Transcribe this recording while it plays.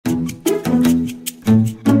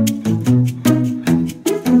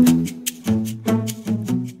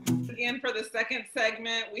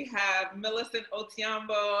have Millicent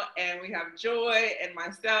Odhiambo, and we have Joy and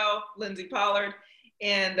myself, Lindsay Pollard.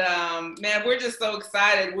 And man, we're just so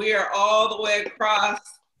excited. We are all the way across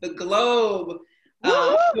the globe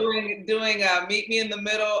doing Meet Me in the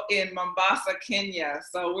Middle in Mombasa, Kenya.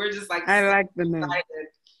 So we're just like I so like the name. excited.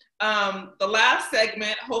 The last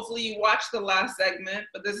segment, hopefully you watched the last segment,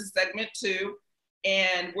 but this is segment 2.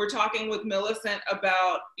 And we're talking with Millicent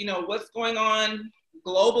about, what's going on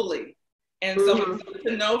globally. And so we'd like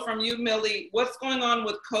to know from you, Millie, what's going on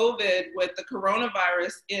with COVID, with the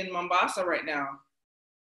coronavirus in Mombasa right now?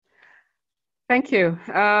 Thank you.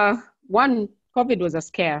 One, COVID was a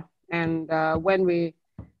scare. And when we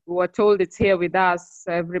were told it's here with us,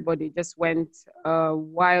 everybody just went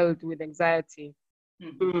wild with anxiety.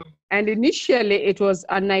 And initially, it was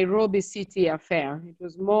a Nairobi city affair. It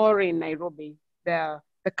was more in Nairobi, the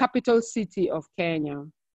capital city of Kenya.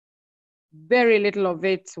 Very little of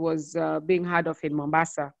it was being heard of in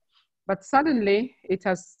Mombasa. But suddenly, it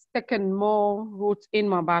has taken more root in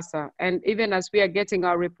Mombasa. And even as we are getting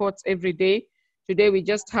our reports every day, today we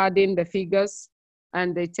just had in the figures,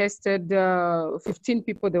 and they tested 15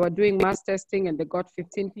 people. They were doing mass testing, and they got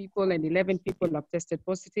 15 people, and 11 people have tested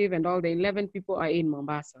positive, and all the 11 people are in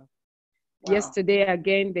Mombasa. Wow. Yesterday,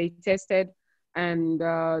 again, they tested, and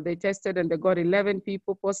they got 11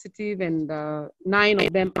 people positive, and 9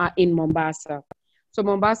 of them are in Mombasa. So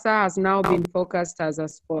Mombasa has now been focused as a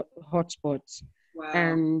hotspot.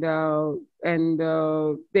 Wow. And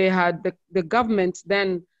they had the government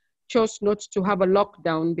then chose not to have a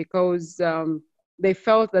lockdown because they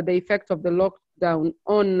felt that the effect of the lockdown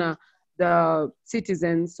on the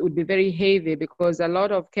citizens would be very heavy because a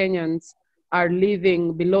lot of Kenyans are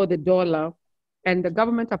living below the dollar, and the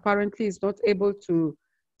government apparently is not able to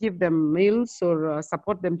give them meals or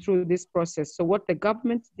support them through this process. So what the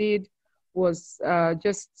government did was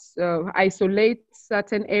just isolate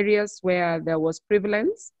certain areas where there was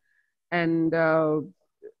prevalence, and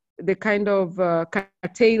the kind of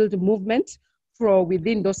curtailed movement from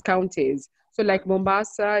within those counties. So like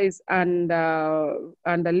Mombasa is under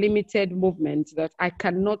limited movement, that I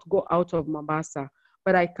cannot go out of Mombasa,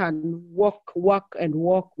 but I can walk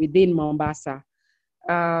within Mombasa.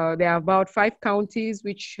 There are about 5 counties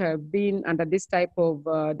which have been under this type of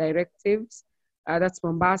directives. That's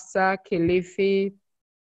Mombasa, Kilifi,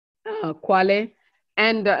 Kwale,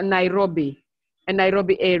 and Nairobi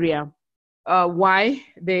area. Why?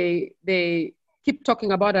 They keep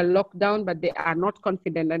talking about a lockdown, but they are not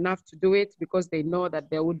confident enough to do it because they know that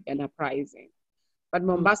there would be an uprising. But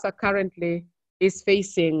Mombasa currently is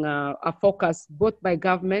facing a focus both by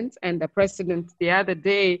government, and the president the other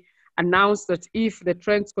day announced that if the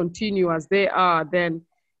trends continue as they are, then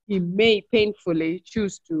he may painfully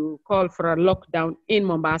choose to call for a lockdown in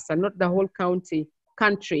Mombasa, not the whole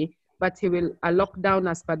country, but he will a lockdown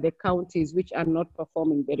as per the counties which are not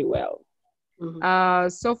performing very well.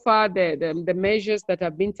 So far, the measures that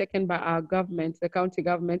have been taken by our government, the county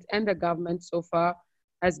government and the government so far,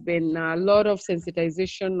 has been a lot of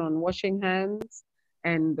sensitization on washing hands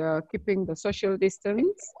and keeping the social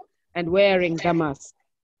distance and wearing the mask.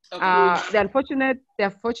 Okay. The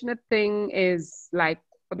unfortunate thing is, like,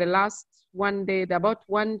 for the last one day, about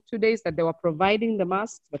 1-2 days that they were providing the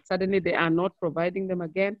masks, but suddenly they are not providing them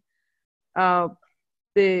again.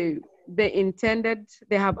 They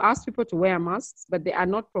have asked people to wear masks, but they are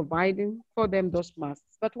not providing for them those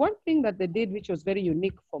masks. But one thing that they did, which was very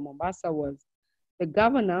unique for Mombasa, was the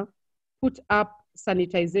governor put up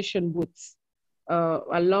sanitization booths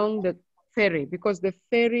along the ferry, because the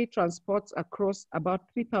ferry transports across about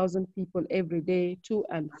 3,000 people every day to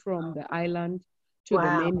and from the island to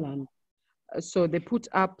the mainland. So they put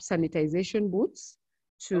up sanitization booths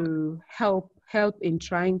to help in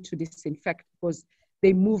trying to disinfect, because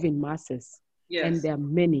they move in masses. Yes. And there are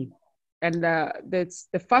many. And that's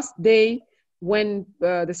the first day when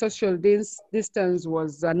the social distance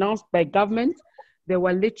was announced by government, they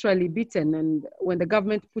were literally beaten. And when the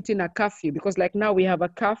government put in a curfew, because like now we have a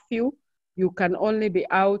curfew, you can only be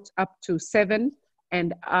out up to 7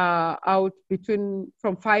 and out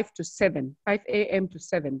from 5 to 7, 5 a.m. to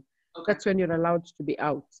 7. Okay. That's when you're allowed to be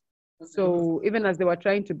out. Okay. So even as they were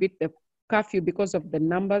trying to beat the curfew, because of the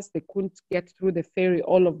numbers, they couldn't get through the ferry,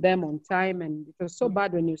 all of them on time. And it was so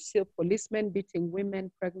bad when you see policemen beating women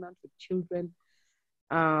pregnant with children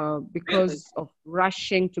because of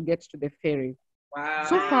rushing to get to the ferry. Wow.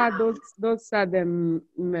 So far, those are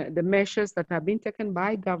the measures that have been taken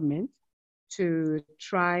by government to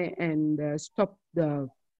try and stop the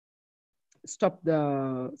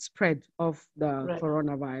spread of the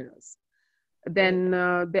coronavirus. Then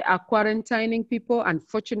they are quarantining people.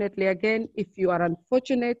 Unfortunately, again, if you are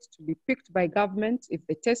unfortunate to be picked by government, if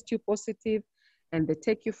they test you positive and they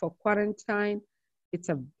take you for quarantine, it's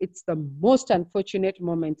the most unfortunate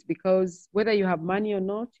moment, because whether you have money or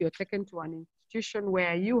not, you're taken to an institution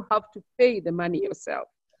where you have to pay the money yourself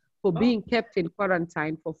for being kept in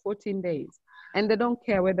quarantine for 14 days. And they don't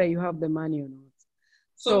care whether you have the money or not.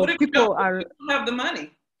 So what if people you don't have the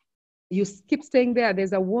money? You keep staying there.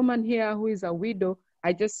 There's a woman here who is a widow.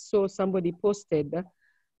 I just saw somebody posted.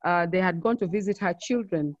 They had gone to visit her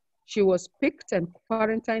children. She was picked and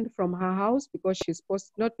quarantined from her house because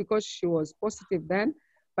not because she was positive then,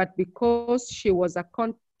 but because she was a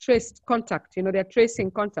traced contact. You know, they're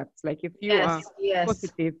tracing contacts. Like if you are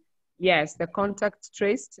positive, yes, the contacts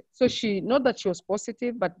traced. So not that she was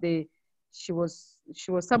positive, but she was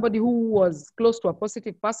somebody who was close to a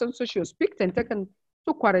positive person. So she was picked and taken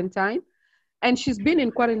to quarantine, and she's been in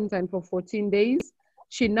quarantine for 14 days.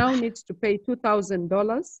 She now needs to pay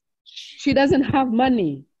 $2,000. She doesn't have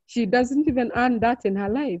money. She doesn't even earn that in her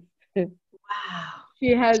life. Wow. She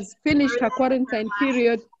has finished her quarantine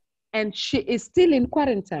period and she is still in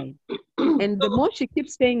quarantine. And the more she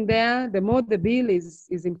keeps staying there, the more the bill is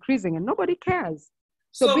increasing, and nobody cares.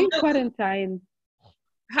 So being quarantined.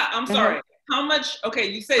 I'm sorry. How much?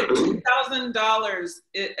 Okay, you said $2,000,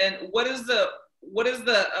 and what's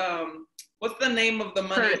the name of the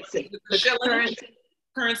money? Currency. The shilling.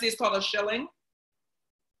 Currency is called a shilling.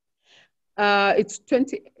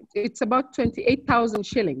 It's about 28,000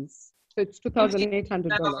 shillings. So it's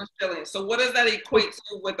 $2,800. Shillings. So what does that equate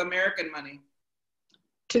to with American money?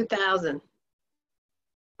 2,000,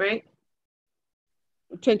 right?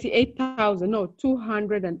 28,000. No,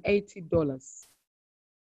 $280.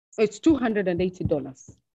 It's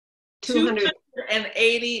 $280.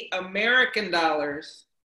 280 American dollars.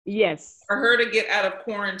 Yes. For her to get out of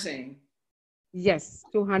quarantine. Yes,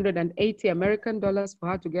 280 American dollars for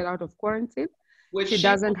her to get out of quarantine. Which she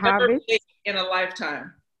doesn't have it in a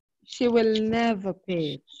lifetime. She will never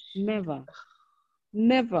pay it. Never.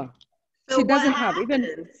 So she doesn't have.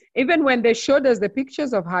 Even when they showed us the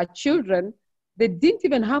pictures of her children, they didn't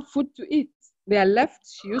even have food to eat. They are left.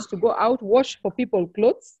 She used to go out, wash for people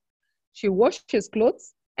clothes. She washes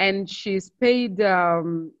clothes, and she's paid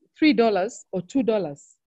 $3 or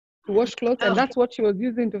 $2 to wash clothes, and that's what she was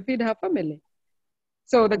using to feed her family.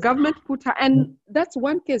 So the government put her, and that's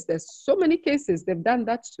one case. There's so many cases they've done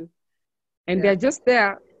that too. And they're just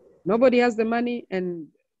there. Nobody has the money, and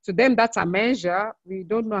to them that's a measure. We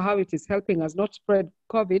don't know how it is helping us not spread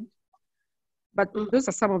COVID, but those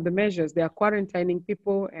are some of the measures. They are quarantining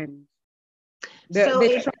people, and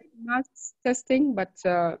they tried mass testing, but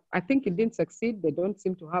I think it didn't succeed. They don't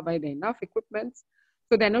seem to have either enough equipment,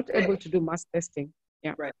 so they're not able to do mass testing.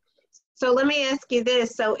 Yeah. Right. So let me ask you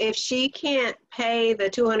this. So if she can't pay the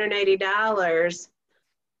 $280,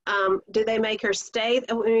 do they make her stay?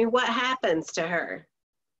 I mean, what happens to her?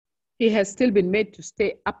 She has still been made to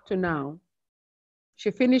stay up to now.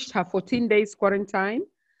 She finished her 14 days quarantine,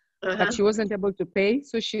 but she wasn't able to pay.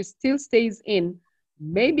 So she still stays in,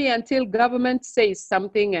 maybe until government says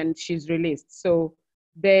something and she's released. So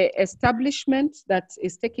the establishment that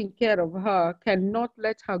is taking care of her cannot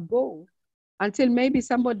let her go until maybe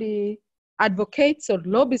somebody advocates or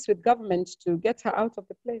lobbies with government to get her out of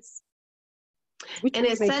the place. And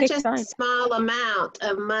it's such a small amount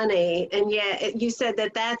of money, and yet you said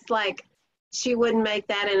that that's like, she wouldn't make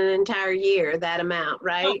that in an entire year, that amount,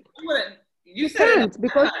 right? No, you said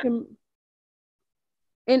because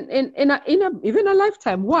even a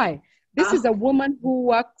lifetime. Why? This is a woman who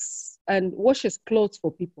works and washes clothes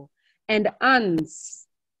for people and earns.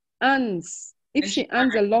 If she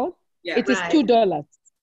earns a lot, it is $2.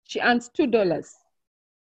 She earns $2.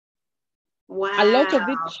 Wow. A lot of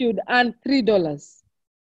it should earn $3.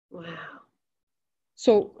 Wow.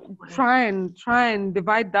 So try and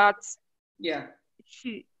divide that. Yeah.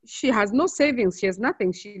 She has no savings. She has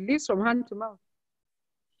nothing. She lives from hand to mouth.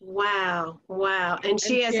 Wow. And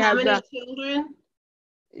she has how many children?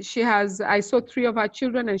 She has. I saw 3 of her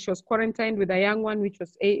children, and she was quarantined with a young one, who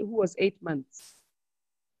was 8 months.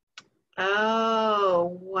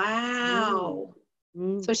 Oh, wow.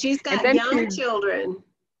 So she's got young children.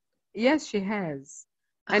 Yes, she has.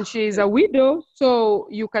 And she's a widow, so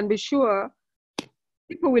you can be sure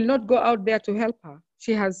people will not go out there to help her.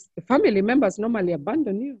 The family members normally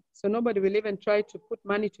abandon you, so nobody will even try to put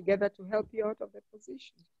money together to help you out of the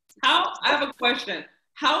position. I have a question.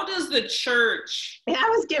 How does the church... I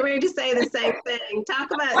was getting ready to say the same thing.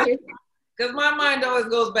 Talk about it. Because my mind always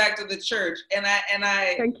goes back to the church, and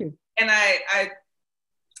I thank you. And I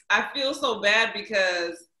feel so bad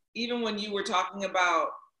because even when you were talking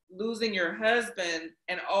about losing your husband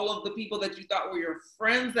and all of the people that you thought were your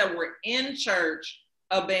friends that were in church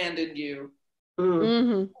abandoned you.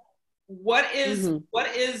 Mm-hmm. What is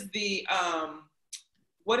Mm-hmm.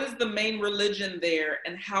 what is the main religion there,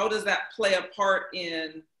 and how does that play a part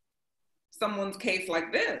in someone's case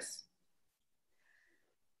like this?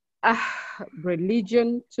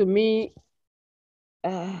 Religion to me,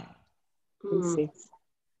 let me see.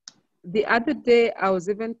 The other day, I was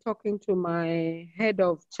even talking to my head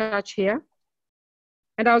of church here,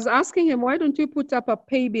 and I was asking him, why don't you put up a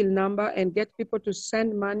pay bill number and get people to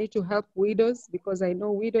send money to help widows? Because I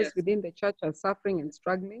know widows Yes. within the church are suffering and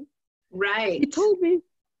struggling. Right. He told me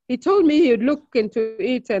he'd look into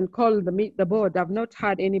it and call the board. I've not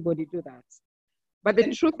had anybody do that. But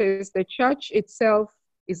the truth is, the church itself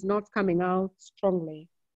is not coming out strongly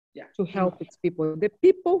to help its people. The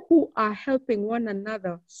people who are helping one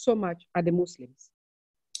another so much are the Muslims.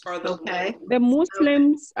 Okay. The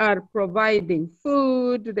Muslims are providing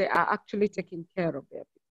food. They are actually taking care of their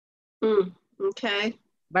people. Okay.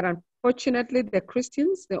 But unfortunately, the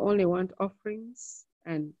Christians, they only want offerings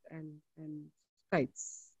and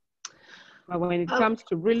tithes. But when it comes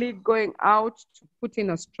to really going out to put in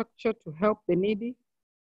a structure to help the needy,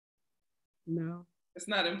 no. It's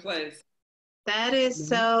not in place. That is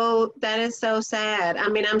so sad. I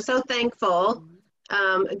mean, I'm so thankful.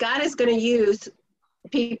 God is going to use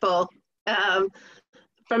people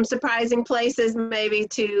from surprising places maybe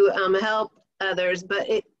to help others, but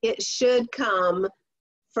it should come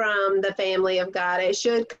from the family of God. It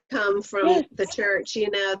should come from the church, you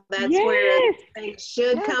know, that's where things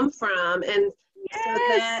should come from. And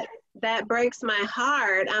so that breaks my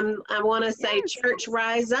heart. I want to say, church,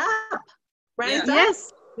 rise up. Rise up.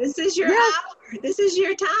 This is your hour. This is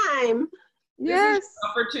your time. This is your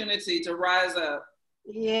opportunity to rise up.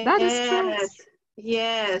 Yes. That is true.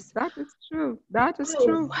 Yes. That is true. That is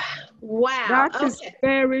true. Wow. That is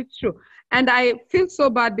very true. And I feel so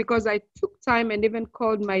bad because I took time and even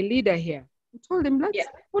called my leader here. I told him, let's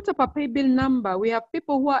put up a pay bill number. We have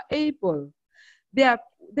people who are able.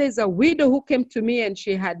 There's a widow who came to me and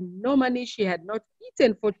she had no money. She had not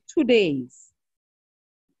eaten for 2 days.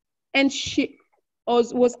 And she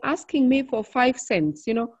was asking me for 5 cents,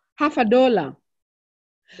 you know, half a dollar.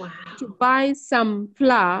 Wow. To buy some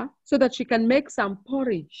flour so that she can make some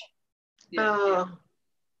porridge. I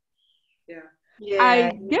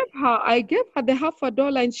gave her the half a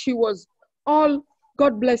dollar and she was all,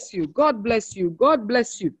 God bless you, God bless you, God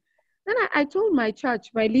bless you. Then I told my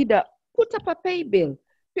church, my leader, put up a pay bill.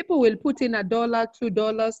 People will put in $1,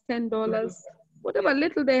 $2, $10, whatever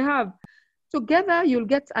little they have. Together, you'll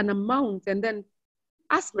get an amount and then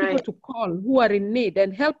ask people to call who are in need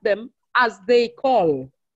and help them as they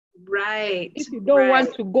call. Right. If you don't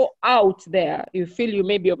want to go out there, you feel you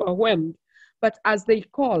may be overwhelmed. But as they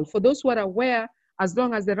call, for those who are aware, as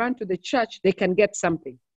long as they run to the church, they can get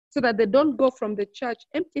something so that they don't go from the church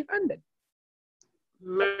empty-handed.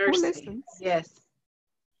 Mercy. Who listens? Yes.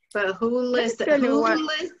 But who listens?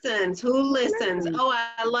 Who listens? Oh,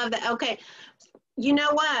 I love that. Okay. You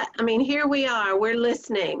know what? I mean, here we are. We're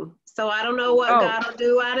listening. So I don't know what God will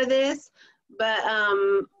do out of this, but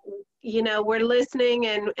you know, we're listening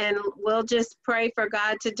and we'll just pray for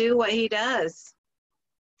God to do what he does.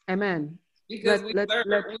 Amen. Because we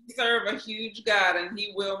serve a huge God and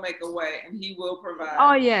he will make a way and he will provide.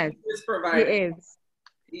 Oh, yes.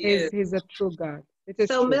 He is. He's a true God.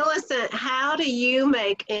 So, Millicent, how do you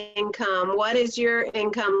make income? What is your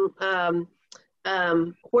income?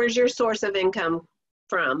 Where's your source of income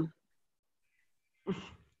from?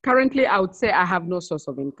 Currently, I would say I have no source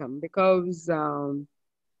of income because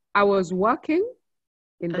I was working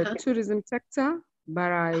in the tourism sector,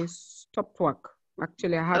 but I stopped work.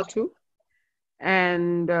 Actually, I had to.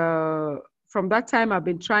 And from that time, I've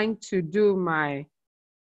been trying to do my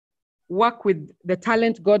work with the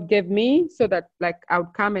talent God gave me so that like I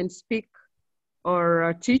would come and speak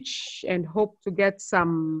or teach and hope to get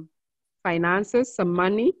some finances, some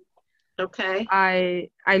money. Okay. I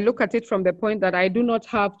look at it from the point that I do not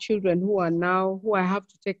have children who I have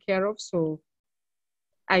to take care of. So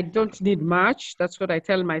I don't need much. That's what I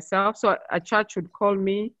tell myself. So a church would call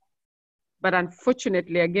me. But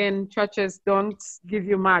unfortunately, again, churches don't give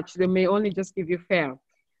you much. They may only just give you fare.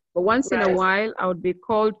 But once in a while, I would be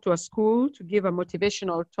called to a school to give a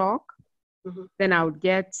motivational talk. Then I would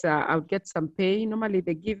get some pay. Normally,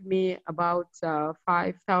 they give me about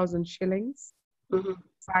 5,000 shillings.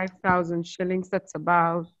 5,000 shillings. That's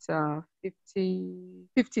about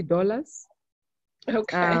 $50.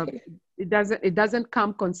 Okay. It doesn't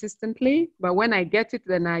come consistently, but when I get it,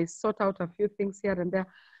 then I sort out a few things here and there.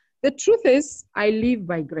 The truth is, I live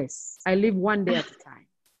by grace. I live one day at a time.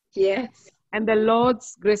 Yes. And the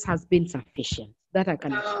Lord's grace has been sufficient. That I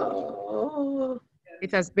can assure you. Oh.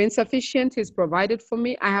 It has been sufficient. He's provided for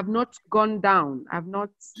me. I have not gone down.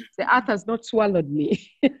 The earth has not swallowed me.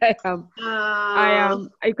 I am,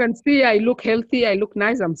 you can see I look healthy. I look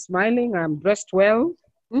nice. I'm smiling. I'm dressed well.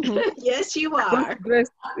 Mm-hmm. Yes, you are.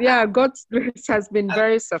 God's grace has been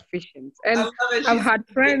very sufficient. And I've had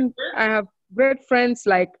friends, I have great friends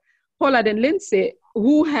like Paula and Lindsay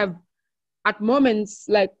who have at moments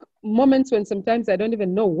when sometimes I don't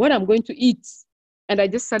even know what I'm going to eat. And I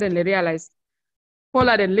just suddenly realized,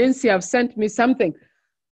 Paula and Lindsay have sent me something.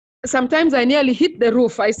 Sometimes I nearly hit the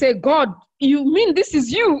roof. I say, God, you mean this is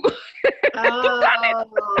you?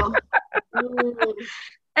 Oh.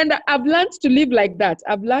 And I've learned to live like that.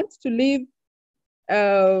 I've learned to live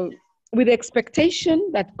with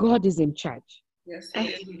expectation that God is in charge. Yes.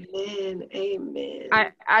 Amen. Amen.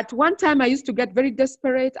 At one time, I used to get very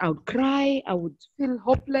desperate. I would cry. I would feel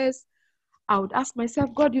hopeless. I would ask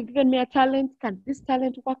myself, God, you've given me a talent. Can this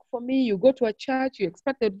talent work for me? You go to a church, you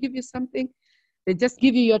expect they'll give you something. They just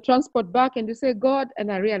give you your transport back and you say, God,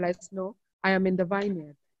 and I realized, no, I am in the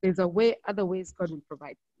vineyard. There's other ways God will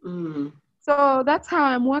provide. Mm. So that's how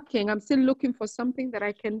I'm working. I'm still looking for something that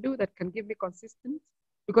I can do that can give me consistency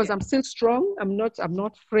because I'm still strong. I'm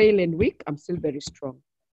not frail and weak. I'm still very strong.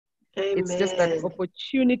 Amen. It's just that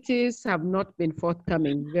opportunities have not been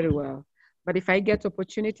forthcoming very well. But if I get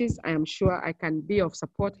opportunities, I am sure I can be of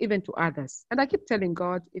support even to others. And I keep telling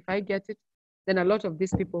God, if I get it, then a lot of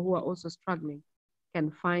these people who are also struggling can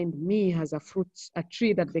find me as a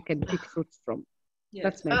tree that they can pick fruits from. Yes.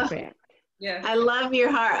 That's my prayer. Yeah. I love your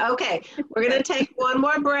heart. Okay, we're going to take one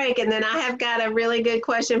more break, and then I have got a really good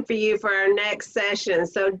question for you for our next session.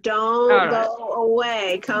 So don't go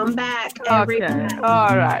away. Come back every day.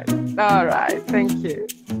 All right. Thank you.